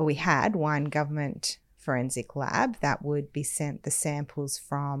one government forensic lab that would be sent the samples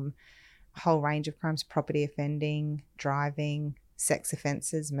from a whole range of crimes, property offending, driving, sex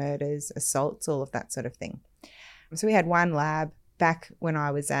offences, murders, assaults, all of that sort of thing. So we had one lab, back when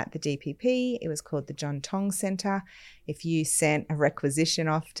I was at the DPP, it was called the John Tong Centre. If you sent a requisition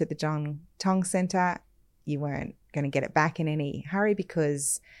off to the John Tong Centre, you weren't going to get it back in any hurry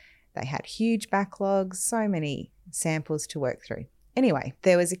because they had huge backlogs, so many samples to work through. Anyway,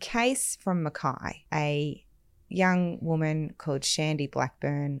 there was a case from Mackay. A young woman called Shandy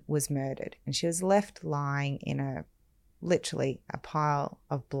Blackburn was murdered, and she was left lying in literally a pile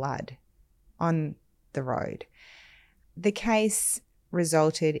of blood on the road. The case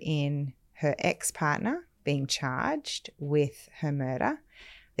resulted in her ex-partner being charged with her murder.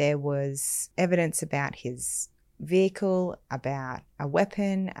 There was evidence about his vehicle, about a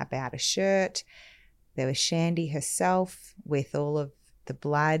weapon, about a shirt. There was Shandy herself with all of the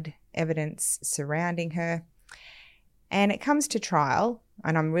blood evidence surrounding her. And it comes to trial,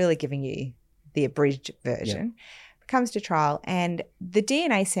 and I'm really giving you the abridged version. Yep. It comes to trial, and the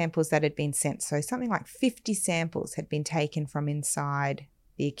DNA samples that had been sent, so something like 50 samples had been taken from inside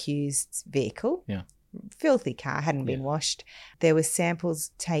the accused's vehicle. Yeah. Filthy car, hadn't been washed. There were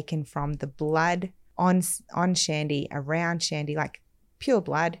samples taken from the blood on Shandy, around Shandy, like pure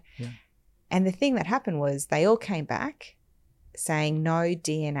blood. Yeah. And the thing that happened was they all came back saying no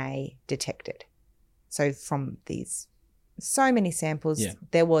DNA detected. So from these so many samples,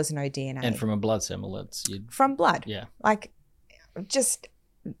 there was no DNA. And from a blood sample, from blood. Yeah. Like, just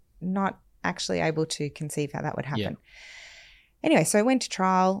not actually able to conceive how that would happen. Yeah. Anyway, so I went to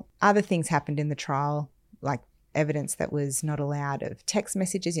trial. Other things happened in the trial, like evidence that was not allowed of text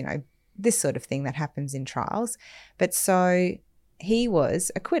messages, this sort of thing that happens in trials. But so he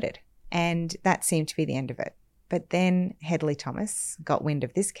was acquitted, and that seemed to be the end of it. But then Hedley Thomas got wind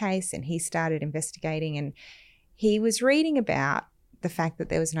of this case, and he started investigating, and he was reading about the fact that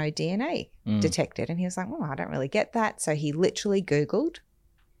there was no DNA detected. And he was like, I don't really get that. So he literally Googled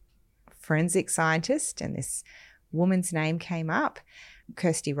forensic scientist, and this woman's name came up,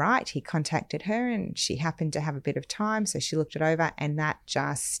 Kirsty Wright. He contacted her, and she happened to have a bit of time. So she looked it over, and that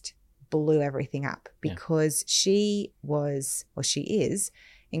just blew everything up because she is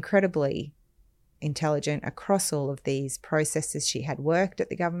incredibly intelligent across all of these processes. She had worked at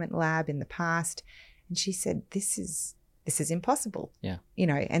the government lab in the past, and she said, this is impossible. Yeah.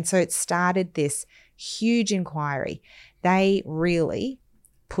 And so it started this huge inquiry. They really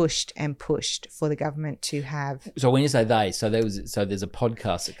pushed and pushed for the government to have. So when you say they, so there's a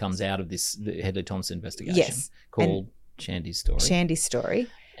podcast that comes out of this, the Hedley Thomas investigation. Yes. Called Shandy's Story. Shandy's Story.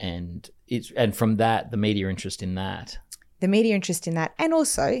 And from that, the media interest in that. And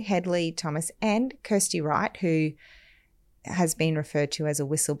also Hedley Thomas and Kirsty Wright, who has been referred to as a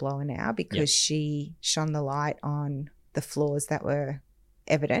whistleblower now because she shone the light on the flaws that were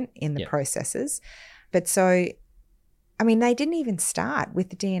evident in the processes. But so, they didn't even start with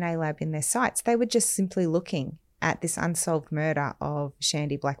the DNA lab in their sights. They were just simply looking at this unsolved murder of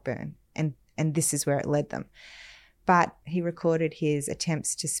Shandy Blackburn, and this is where it led them. But he recorded his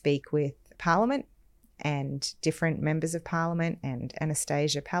attempts to speak with Parliament and different members of Parliament, and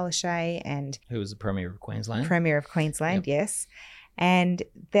Anastasia Palaszczuk, and who was the Premier of Queensland. Yes. And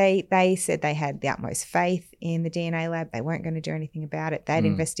they said they had the utmost faith in the DNA lab. They weren't going to do anything about it. They'd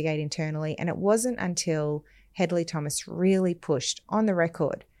investigate internally. And it wasn't until Hedley Thomas really pushed on the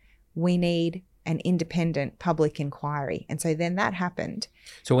record, we need an independent public inquiry. And so then that happened.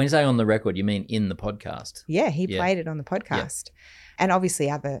 So when you say on the record, you mean in the podcast? Yeah, he played it on the podcast. And obviously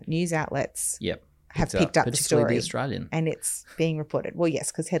other news outlets have picked up the story. The Australian. And it's being reported. Well,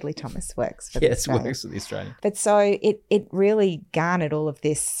 yes, because Hedley Thomas works for the Australian. Works for the Australian. But so it really garnered all of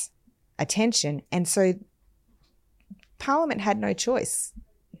this attention. And so Parliament had no choice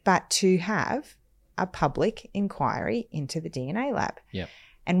but to have a public inquiry into the DNA lab. Yep.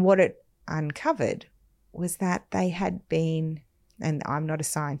 And what it uncovered was that they had been, and I'm not a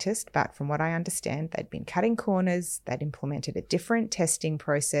scientist, but from what I understand, they'd been cutting corners. They'd implemented a different testing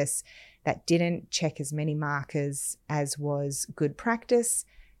process that didn't check as many markers as was good practice.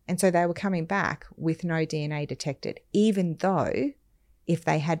 And so they were coming back with no DNA detected, even though if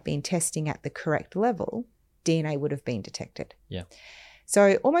they had been testing at the correct level, DNA would have been detected. Yeah.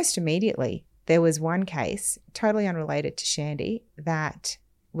 So almost immediately, there was one case, totally unrelated to Shandy, that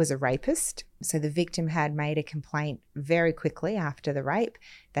was a rapist. So the victim had made a complaint very quickly after the rape.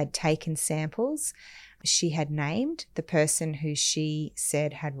 They'd taken samples. She had named the person who she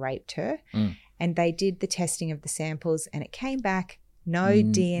said had raped her, and they did the testing of the samples, and it came back no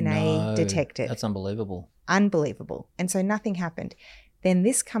DNA detected. That's unbelievable. Unbelievable. And so nothing happened. Then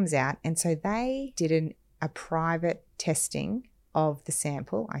this comes out, and so they did a private testing of the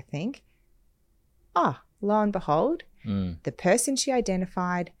sample, I think. Lo and behold, the person she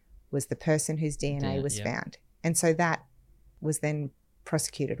identified was the person whose DNA was found. And so that was then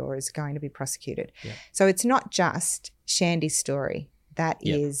prosecuted or is going to be prosecuted. Yeah. So it's not just Shandy's story that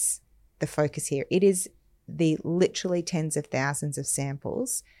is the focus here. It is the literally tens of thousands of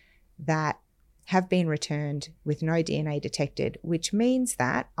samples that have been returned with no DNA detected, which means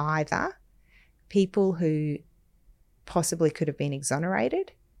that either people who possibly could have been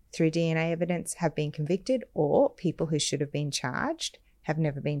exonerated through DNA evidence have been convicted, or people who should have been charged have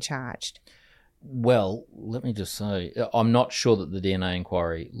never been charged. Well, let me just say, I'm not sure that the DNA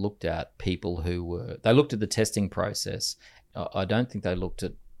inquiry looked at people who were... They looked at the testing process. I don't think they looked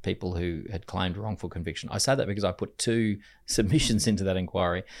at people who had claimed wrongful conviction. I say that because I put 2 submissions into that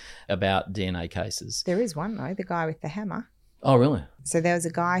inquiry about DNA cases. There is one, though, the guy with the hammer. Oh, really? So there was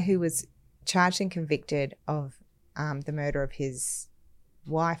a guy who was charged and convicted of the murder of his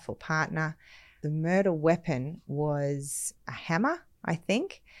wife or partner. The murder weapon was a hammer, I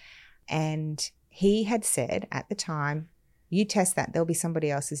think. And he had said at the time, you test that, there'll be somebody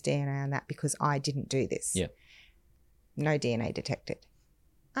else's DNA on that because I didn't do this. Yeah. No DNA detected.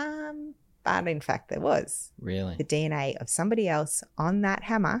 But in fact there was. Really? The DNA of somebody else on that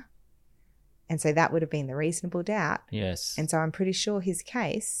hammer. And so that would have been the reasonable doubt. Yes. And so I'm pretty sure his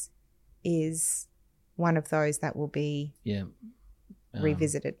case is one of those that will be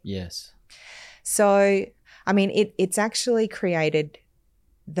revisited. Yes. So, I mean, it's actually created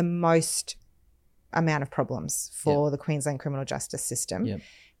the most amount of problems for the Queensland criminal justice system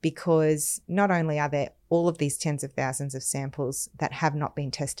because not only are there all of these tens of thousands of samples that have not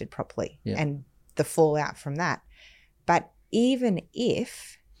been tested properly and the fallout from that, but even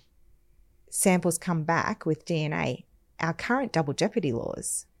if samples come back with DNA, our current double jeopardy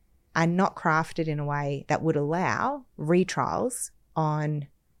laws are not crafted in a way that would allow retrials on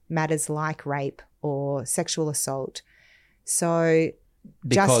matters like rape or sexual assault. So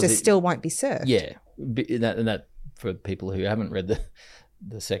justice still won't be served. Yeah. And that for people who haven't read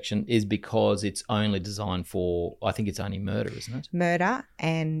the section is because it's only designed for, I think it's only murder, isn't it? Murder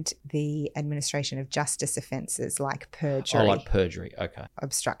and the administration of justice offences like perjury. Oh, like perjury. Okay.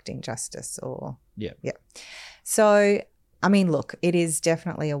 Obstructing justice or... Yeah. Yeah. So, I mean, look, it is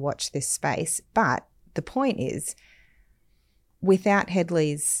definitely a watch this space, but the point is, without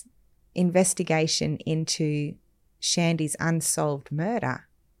Headley's investigation into Shandy's unsolved murder,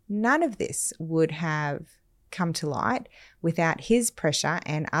 none of this would have come to light without his pressure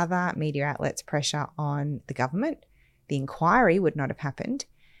and other media outlets' pressure on the government. The inquiry would not have happened.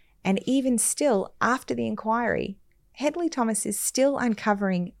 And even still, after the inquiry, Hedley Thomas is still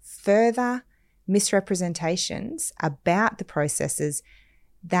uncovering further misrepresentations about the processes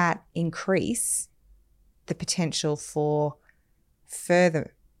that increase the potential for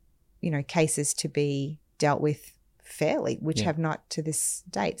further, cases to be dealt with fairly, which have not to this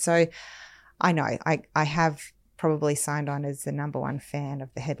date. So I know I have probably signed on as the number one fan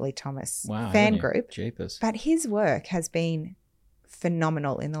of the Hedley Thomas fan group. Jeepers. But his work has been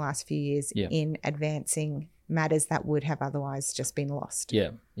phenomenal in the last few years in advancing matters that would have otherwise just been lost. Yeah,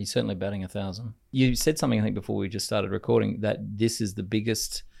 he's certainly batting 1,000. You said something, I think, before we just started recording, that this is the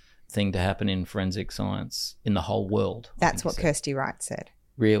biggest thing to happen in forensic science in the whole world. That's what Kirsty Wright said.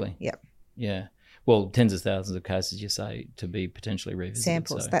 Really? Yep. Yeah. Well, tens of thousands of cases, you say, to be potentially revisited.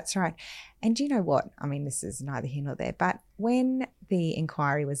 Samples, that's right. And do you know what? I mean, this is neither here nor there, but when the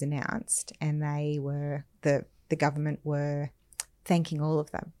inquiry was announced and the government were thanking all of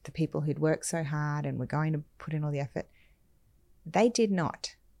the people who'd worked so hard and were going to put in all the effort, they did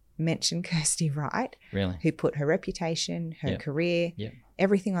not mention Kirsty Wright, really, who put her reputation, her career,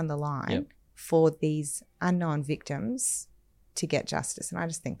 everything on the line for these unknown victims to get justice. And I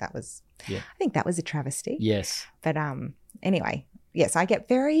just think that was, I think that was a travesty. Yes. But anyway, yes, I get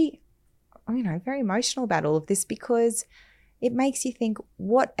very emotional about all of this because it makes you think,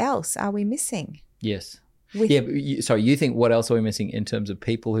 what else are we missing? Yes. You think what else are we missing in terms of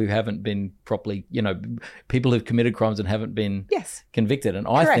people who haven't been properly, people who've committed crimes and haven't been convicted? And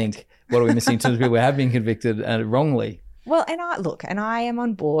I think what are we missing in terms of people who have been convicted wrongly? Well, and I am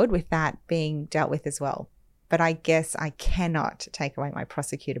on board with that being dealt with as well. But I guess I cannot take away my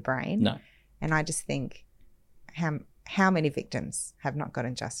prosecutor brain. No. And I just think how many victims have not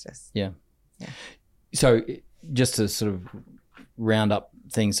gotten justice? Yeah. So just to sort of round up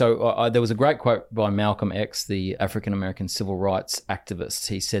things. So there was a great quote by Malcolm X, the African-American civil rights activist.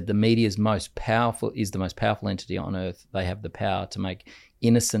 He said, the media is the most powerful entity on earth. They have the power to make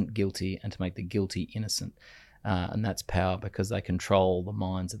innocent guilty and to make the guilty innocent. And that's power because they control the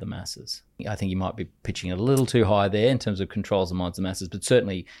minds of the masses. I think you might be pitching it a little too high there in terms of controls the minds of the masses, but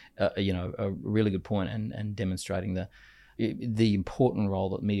certainly, a really good point and demonstrating the the important role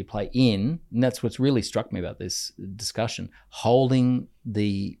that media play in, and that's what's really struck me about this discussion, holding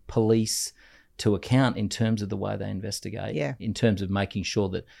the police to account in terms of the way they investigate, in terms of making sure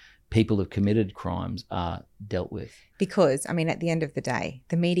that people who've committed crimes are dealt with. Because, I mean, at the end of the day,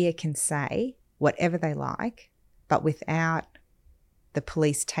 the media can say whatever they like, but without the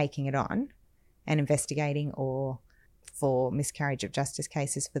police taking it on and investigating, or for miscarriage of justice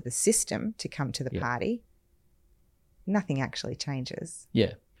cases for the system to come to the party, nothing actually changes.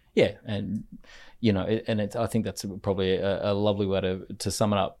 Yeah, and I think that's probably a lovely way to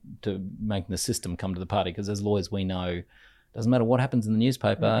sum it up, to making the system come to the party. Because as lawyers, we know, doesn't matter what happens in the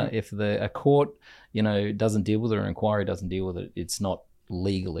newspaper, if a court, doesn't deal with it, or an inquiry doesn't deal with it, it's not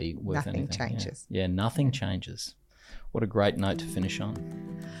legally worth anything. Nothing changes. Yeah, nothing changes. What a great note to finish on.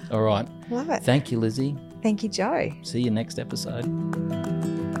 All right. Love it. Thank you, Lizzie. Thank you, Joe. See you next episode.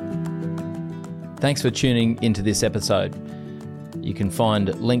 Thanks for tuning into this episode. You can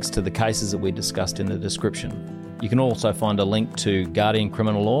find links to the cases that we discussed in the description. You can also find a link to Guardian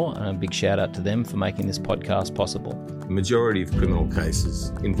Criminal Law, and a big shout out to them for making this podcast possible. The majority of criminal cases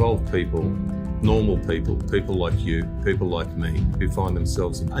involve people, normal people, people like you, people like me, who find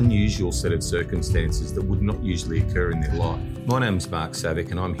themselves in an unusual set of circumstances that would not usually occur in their life. My name's Mark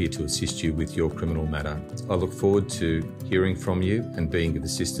Savick, and I'm here to assist you with your criminal matter. I look forward to hearing from you and being of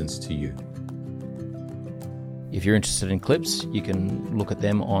assistance to you. If you're interested in clips, you can look at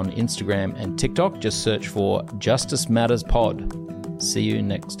them on Instagram and TikTok. Just search for Justice Matters Pod. See you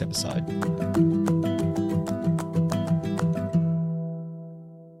next episode.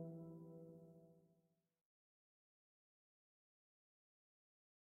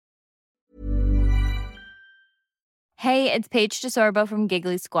 Hey, it's Paige DeSorbo from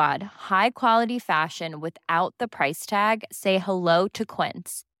Giggly Squad. High quality fashion without the price tag. Say hello to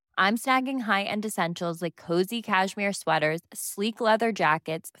Quince. I'm snagging high-end essentials like cozy cashmere sweaters, sleek leather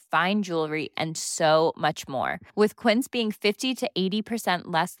jackets, fine jewelry, and so much more. With Quince being 50 to 80%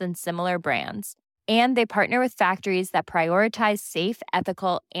 less than similar brands. And they partner with factories that prioritize safe,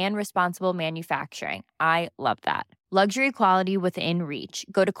 ethical, and responsible manufacturing. I love that. Luxury quality within reach.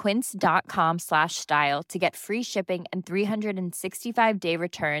 Go to quince.com/style to get free shipping and 365-day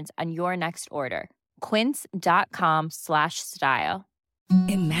returns on your next order. Quince.com/style.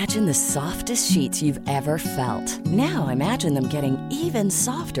 Imagine the softest sheets you've ever felt. Now imagine them getting even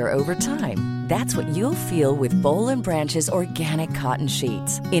softer over time. That's what you'll feel with Boll & Branch's organic cotton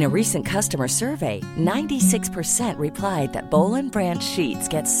sheets. In a recent customer survey, 96% replied that Boll & Branch sheets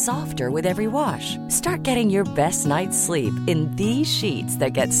get softer with every wash. Start getting your best night's sleep in these sheets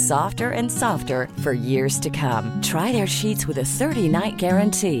that get softer and softer for years to come. Try their sheets with a 30-night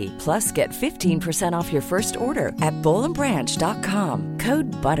guarantee. Plus, get 15% off your first order at bollandbranch.com.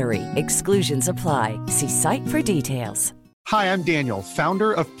 Code BUTTERY. Exclusions apply. See site for details. Hi, I'm Daniel,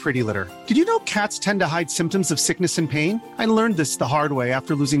 founder of Pretty Litter. Did you know cats tend to hide symptoms of sickness and pain? I learned this the hard way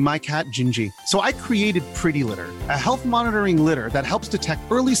after losing my cat, Gingy. So I created Pretty Litter, a health monitoring litter that helps detect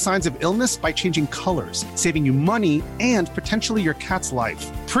early signs of illness by changing colors, saving you money and potentially your cat's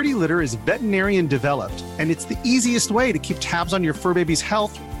life. Pretty Litter is veterinarian developed, and it's the easiest way to keep tabs on your fur baby's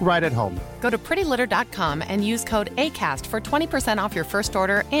health right at home. Go to prettylitter.com and use code ACAST for 20% off your first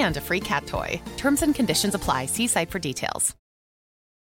order and a free cat toy. Terms and conditions apply. See site for details.